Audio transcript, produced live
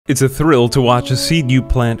It's a thrill to watch a seed you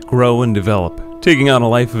plant grow and develop, taking on a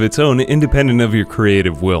life of its own independent of your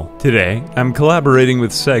creative will. Today, I'm collaborating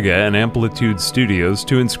with Sega and Amplitude Studios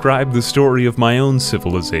to inscribe the story of my own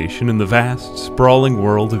civilization in the vast, sprawling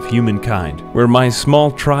world of humankind, where my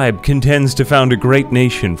small tribe contends to found a great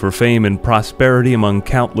nation for fame and prosperity among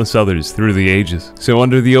countless others through the ages. So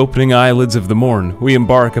under the opening eyelids of the morn, we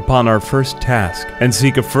embark upon our first task and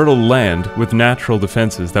seek a fertile land with natural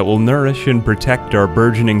defenses that will nourish and protect our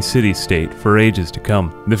burgeoning city-state for ages to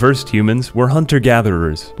come. The first humans were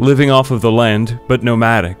hunter-gatherers, living off of the land, but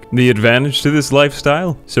nomadic. The advantage to this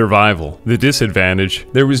lifestyle? Survival. The disadvantage?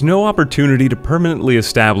 There was no opportunity to permanently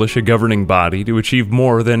establish a governing body to achieve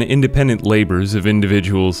more than independent labors of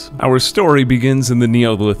individuals. Our story begins in the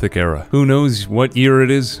Neolithic era. Who knows what year it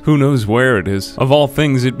is? Who knows where it is? Of all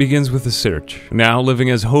things, it begins with a search. Now living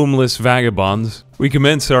as homeless vagabonds, we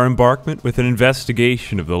commence our embarkment with an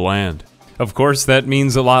investigation of the land. Of course, that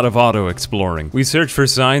means a lot of auto-exploring. We search for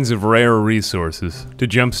signs of rare resources to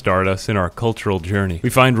jumpstart us in our cultural journey. We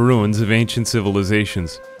find ruins of ancient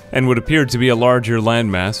civilizations, and what appeared to be a larger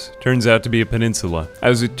landmass turns out to be a peninsula.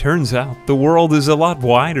 As it turns out, the world is a lot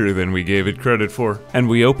wider than we gave it credit for, and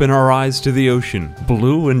we open our eyes to the ocean,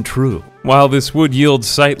 blue and true. While this would yield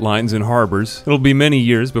sightlines and harbors, it'll be many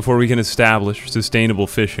years before we can establish sustainable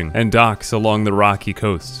fishing and docks along the rocky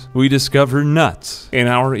coasts. We discover nuts. In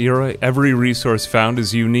our era, every resource found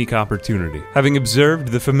is a unique opportunity. Having observed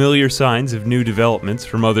the familiar signs of new developments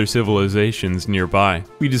from other civilizations nearby,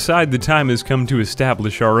 we decide the time has come to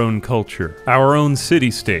establish our own culture, our own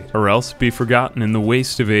city-state, or else be forgotten in the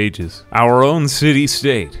waste of ages. Our own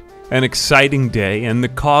city-state. An exciting day and the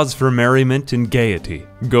cause for merriment and gaiety.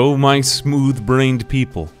 Go, my smooth-brained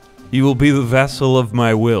people. You will be the vessel of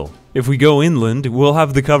my will. If we go inland, we'll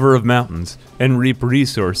have the cover of mountains and reap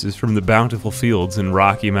resources from the bountiful fields and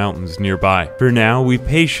rocky mountains nearby. For now, we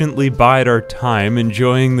patiently bide our time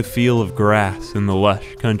enjoying the feel of grass in the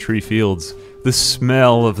lush country fields, the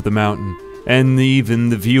smell of the mountain, and even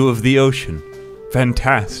the view of the ocean.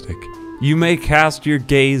 Fantastic. You may cast your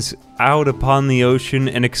gaze out upon the ocean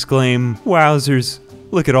and exclaim, "Wowzers,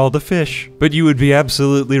 look at all the fish." But you would be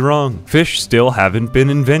absolutely wrong. Fish still haven't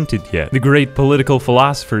been invented yet. The great political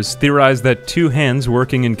philosophers theorized that two hands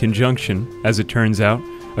working in conjunction, as it turns out,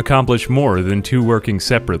 accomplish more than two working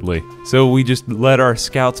separately. So we just let our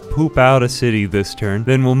scouts poop out a city this turn,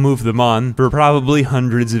 then we'll move them on for probably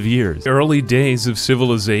hundreds of years. Early days of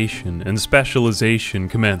civilization and specialization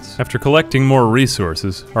commence. After collecting more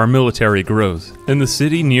resources, our military grows, and the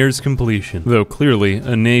city nears completion, though clearly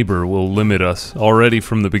a neighbor will limit us already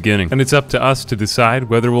from the beginning, and it's up to us to decide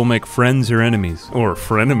whether we'll make friends or enemies, or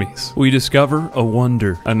frenemies. We discover a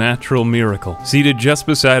wonder, a natural miracle, seated just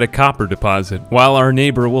beside a copper deposit. While our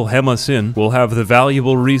neighbor will hem us in, we'll have the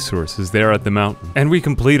valuable resources there at the mountain, and we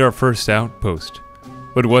complete our first outpost.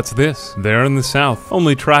 But what's this? There in the south.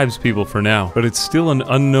 Only tribespeople for now, but it's still an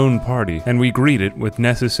unknown party, and we greet it with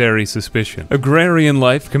necessary suspicion. Agrarian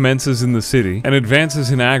life commences in the city, and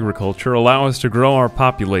advances in agriculture allow us to grow our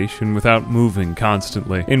population without moving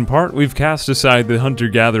constantly. In part, we've cast aside the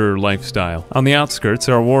hunter-gatherer lifestyle. On the outskirts,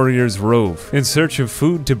 our warriors rove, in search of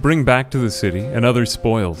food to bring back to the city and other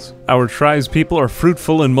spoils. Our tribespeople are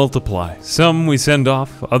fruitful and multiply. Some we send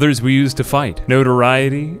off, others we use to fight.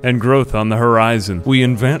 Notoriety and growth on the horizon. We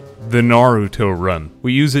invent the Naruto run.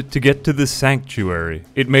 We use it to get to the sanctuary.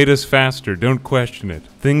 It made us faster, don't question it.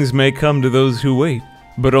 Things may come to those who wait,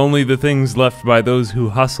 but only the things left by those who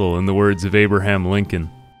hustle, in the words of Abraham Lincoln.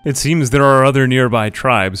 It seems there are other nearby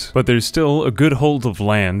tribes, but there's still a good hold of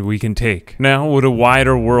land we can take. Now, what a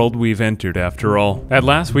wider world we've entered after all. At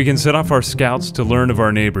last, we can set off our scouts to learn of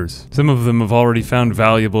our neighbors. Some of them have already found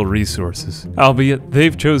valuable resources, albeit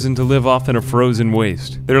they've chosen to live off in a frozen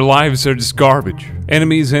waste. Their lives are just garbage.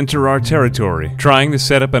 Enemies enter our territory, trying to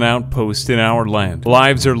set up an outpost in our land.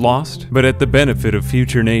 Lives are lost, but at the benefit of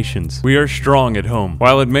future nations. We are strong at home.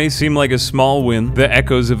 While it may seem like a small win, the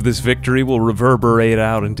echoes of this victory will reverberate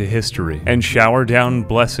out into history and shower down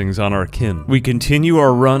blessings on our kin. We continue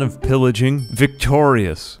our run of pillaging,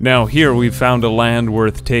 victorious. Now here we've found a land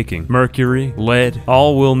worth taking. Mercury, lead,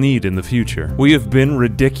 all we'll need in the future. We have been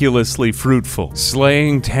ridiculously fruitful,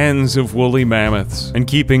 slaying tens of woolly mammoths and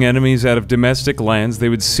keeping enemies out of domestic lands they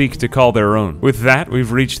would seek to call their own. With that,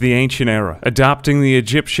 we've reached the ancient era, adopting the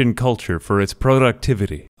Egyptian culture for its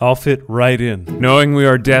productivity. I'll fit right in. Knowing we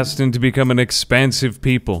are destined to become an expansive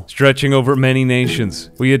people, stretching over many nations,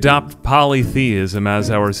 we adopt polytheism as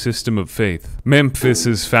our system of faith. Memphis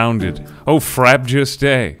is founded. Oh, frabjous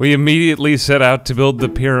day! We immediately set out to build the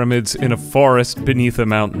pyramids in a forest beneath a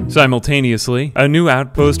mountain. Simultaneously, a new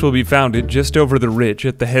outpost will be founded just over the ridge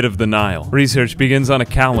at the head of the Nile. Research begins on a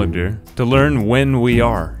calendar to learn when we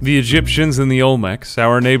are. The Egyptians and the Olmecs,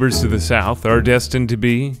 our neighbors to the south, are destined to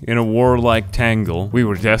be in a warlike tangle. We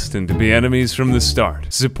were destined to be enemies from the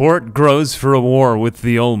start. Support grows for a war with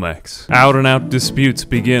the Olmecs. Out-and-out disputes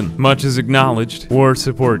begin. Much is acknowledged, war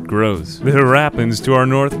support grows. The Harappans to our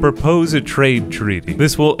north propose a trade treaty.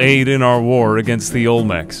 This will aid in our war against the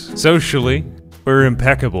Olmecs. Socially, we're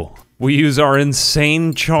impeccable. We use our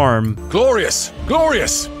insane charm. Glorious!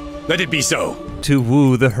 Glorious! Let it be so. To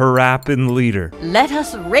woo the Harappan leader. Let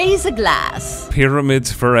us raise a glass.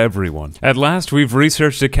 Pyramids for everyone. At last, we've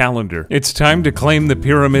researched a calendar. It's time to claim the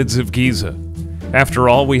pyramids of Giza. After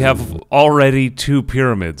all, we have already 2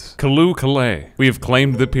 pyramids. Kalu-Kalay. We have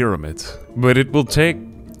claimed the pyramids. But it will take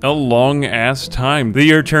a long-ass time. The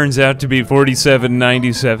year turns out to be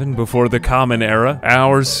 4797 before the Common Era.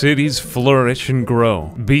 Our cities flourish and grow.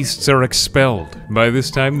 Beasts are expelled. By this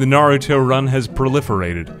time, the Naruto run has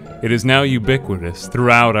proliferated. It is now ubiquitous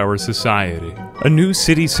throughout our society. A new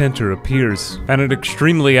city center appears at an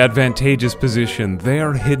extremely advantageous position. They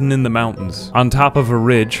are hidden in the mountains, on top of a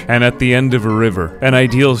ridge, and at the end of a river. An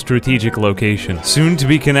ideal strategic location, soon to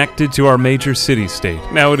be connected to our major city-state.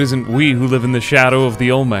 Now it isn't we who live in the shadow of the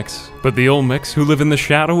Olmecs, but the Olmecs who live in the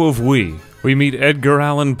shadow of we. We meet Edgar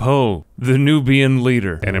Allan Poe, the Nubian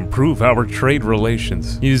leader, and improve our trade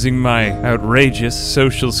relations. Using my outrageous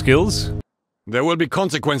social skills, There will be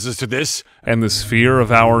consequences to this. and the sphere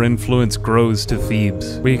of our influence grows to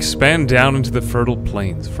Thebes. We expand down into the fertile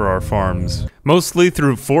plains for our farms, mostly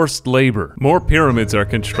through forced labor. More pyramids are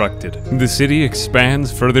constructed. The city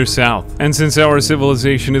expands further south, and since our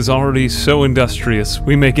civilization is already so industrious,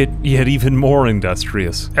 we make it yet even more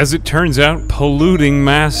industrious. As it turns out, polluting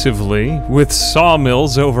massively with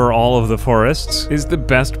sawmills over all of the forests is the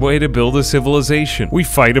best way to build a civilization. We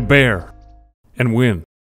fight a bear and win.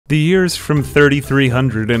 The years from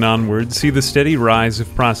 3300 and onward see the steady rise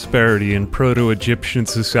of prosperity in Proto-Egyptian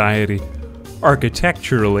society.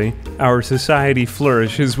 Architecturally, our society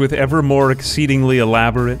flourishes with ever more exceedingly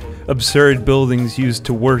elaborate, absurd buildings used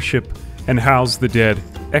to worship and house the dead.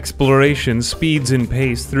 Exploration speeds in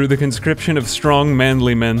pace through the conscription of strong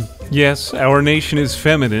manly men. Yes, our nation is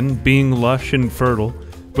feminine, being lush and fertile,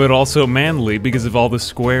 but also manly because of all the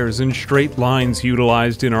squares and straight lines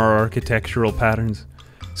utilized in our architectural patterns.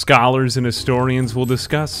 Scholars and historians will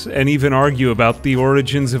discuss and even argue about the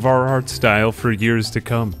origins of our art style for years to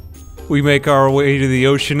come. We make our way to the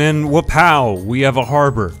ocean and whapow, we have a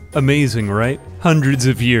harbor. Amazing, right? Hundreds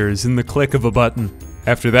of years in the click of a button.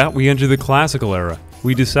 After that, we enter the classical era.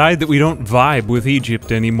 We decide that we don't vibe with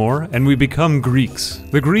Egypt anymore, and we become Greeks.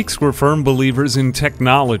 The Greeks were firm believers in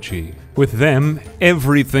technology. With them,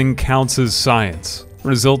 everything counts as science.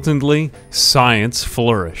 Resultantly, science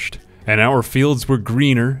flourished. And our fields were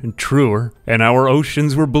greener and truer, and our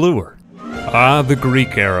oceans were bluer. Ah, the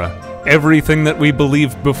Greek era. Everything that we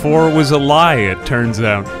believed before was a lie, it turns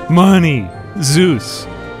out. Money, Zeus.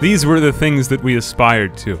 These were the things that we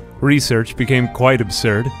aspired to. Research became quite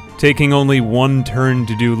absurd, taking only one turn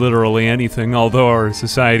to do literally anything, although our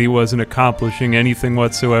society wasn't accomplishing anything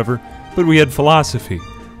whatsoever. But we had philosophy.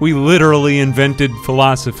 We literally invented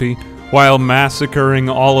philosophy, while massacring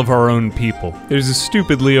all of our own people. There's a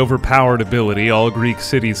stupidly overpowered ability all Greek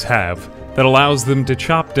cities have that allows them to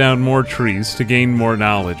chop down more trees to gain more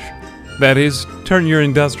knowledge. That is, turn your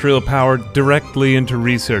industrial power directly into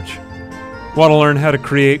research. Want to learn how to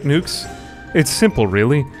create nukes? It's simple,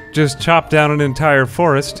 really. Just chop down an entire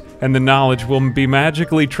forest, and the knowledge will be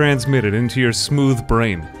magically transmitted into your smooth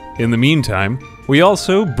brain. In the meantime, we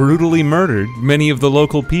also brutally murdered many of the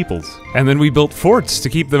local peoples, and then we built forts to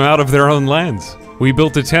keep them out of their own lands. We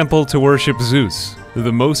built a temple to worship Zeus,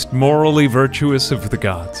 the most morally virtuous of the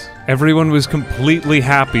gods. Everyone was completely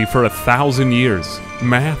happy for 1,000 years.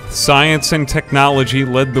 Math, science, and technology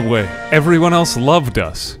led the way. Everyone else loved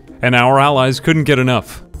us, and our allies couldn't get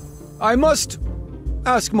enough. I must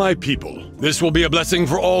ask my people. This will be a blessing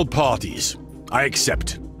for all parties. I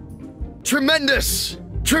accept. Tremendous!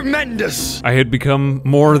 Tremendous! I had become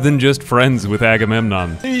more than just friends with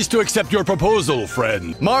Agamemnon. Pleased to accept your proposal,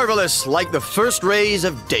 friend. Marvelous, like the first rays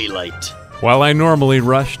of daylight. While I normally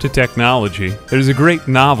rush to technology, there's a great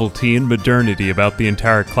novelty and modernity about the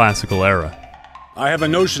entire classical era. I have a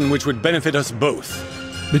notion which would benefit us both.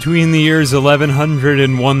 Between the years 1100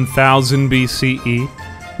 and 1000 BCE,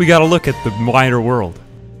 we got a look at the wider world.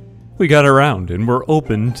 We got around and were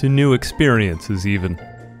open to new experiences even.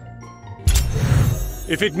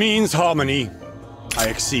 If it means harmony, I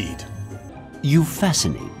accede. You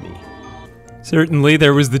fascinate me. Certainly,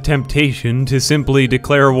 there was the temptation to simply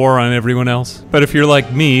declare war on everyone else. But if you're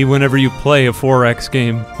like me, whenever you play a 4X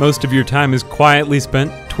game, most of your time is quietly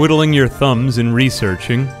spent twiddling your thumbs and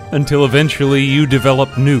researching, until eventually you develop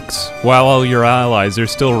nukes, while all your allies are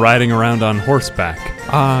still riding around on horseback.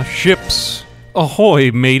 Ships! Ahoy,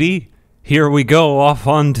 matey! Here we go, off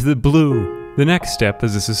onto the blue. The next step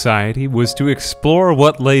as a society was to explore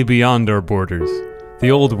what lay beyond our borders.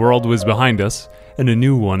 The old world was behind us, and a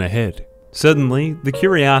new one ahead. Suddenly, the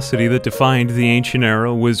curiosity that defined the ancient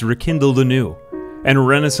era was rekindled anew, and a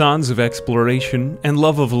renaissance of exploration and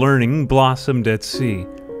love of learning blossomed at sea,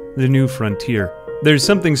 the new frontier. There's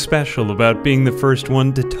something special about being the first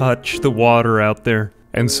one to touch the water out there.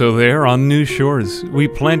 And so there, on new shores, we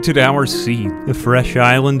planted our seed, a fresh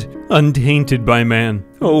island, untainted by man.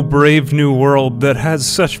 Oh, brave new world that has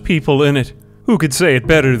such people in it. Who could say it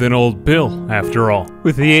better than old Bill, after all?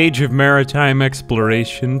 With the age of maritime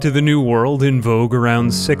exploration to the new world in vogue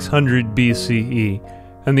around 600 BCE,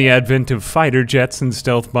 and the advent of fighter jets and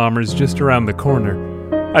stealth bombers just around the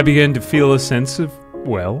corner, I began to feel a sense of,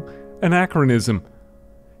 well, anachronism.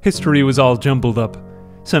 History was all jumbled up.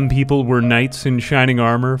 Some people were knights in shining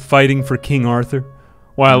armor fighting for King Arthur,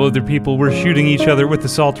 while other people were shooting each other with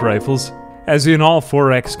assault rifles. As in all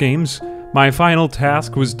 4X games, my final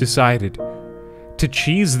task was decided: to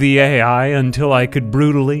cheese the AI until I could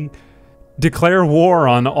brutally declare war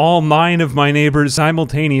on all 9 of my neighbors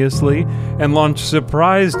simultaneously and launch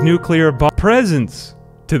surprise nuclear presents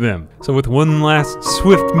to them. So with one last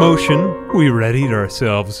swift motion, we readied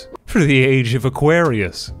ourselves for the age of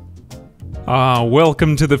Aquarius.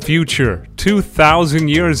 Welcome to the future. 2,000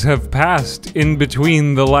 years have passed in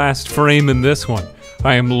between the last frame and this one.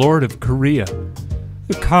 I am Lord of Korea.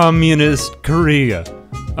 The Communist Korea.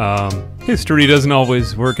 History doesn't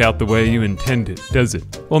always work out the way you intend it, does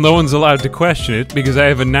it? Well, no one's allowed to question it because I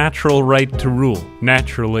have a natural right to rule.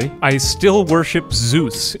 Naturally, I still worship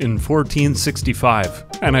Zeus in 1465,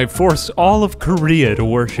 and I forced all of Korea to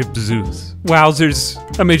worship Zeus. Wowzers!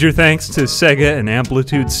 A major thanks to Sega and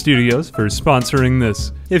Amplitude Studios for sponsoring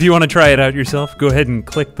this. If you want to try it out yourself, go ahead and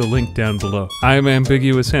click the link down below. I'm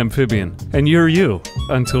Ambiguous Amphibian, and you're you,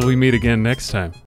 until we meet again next time.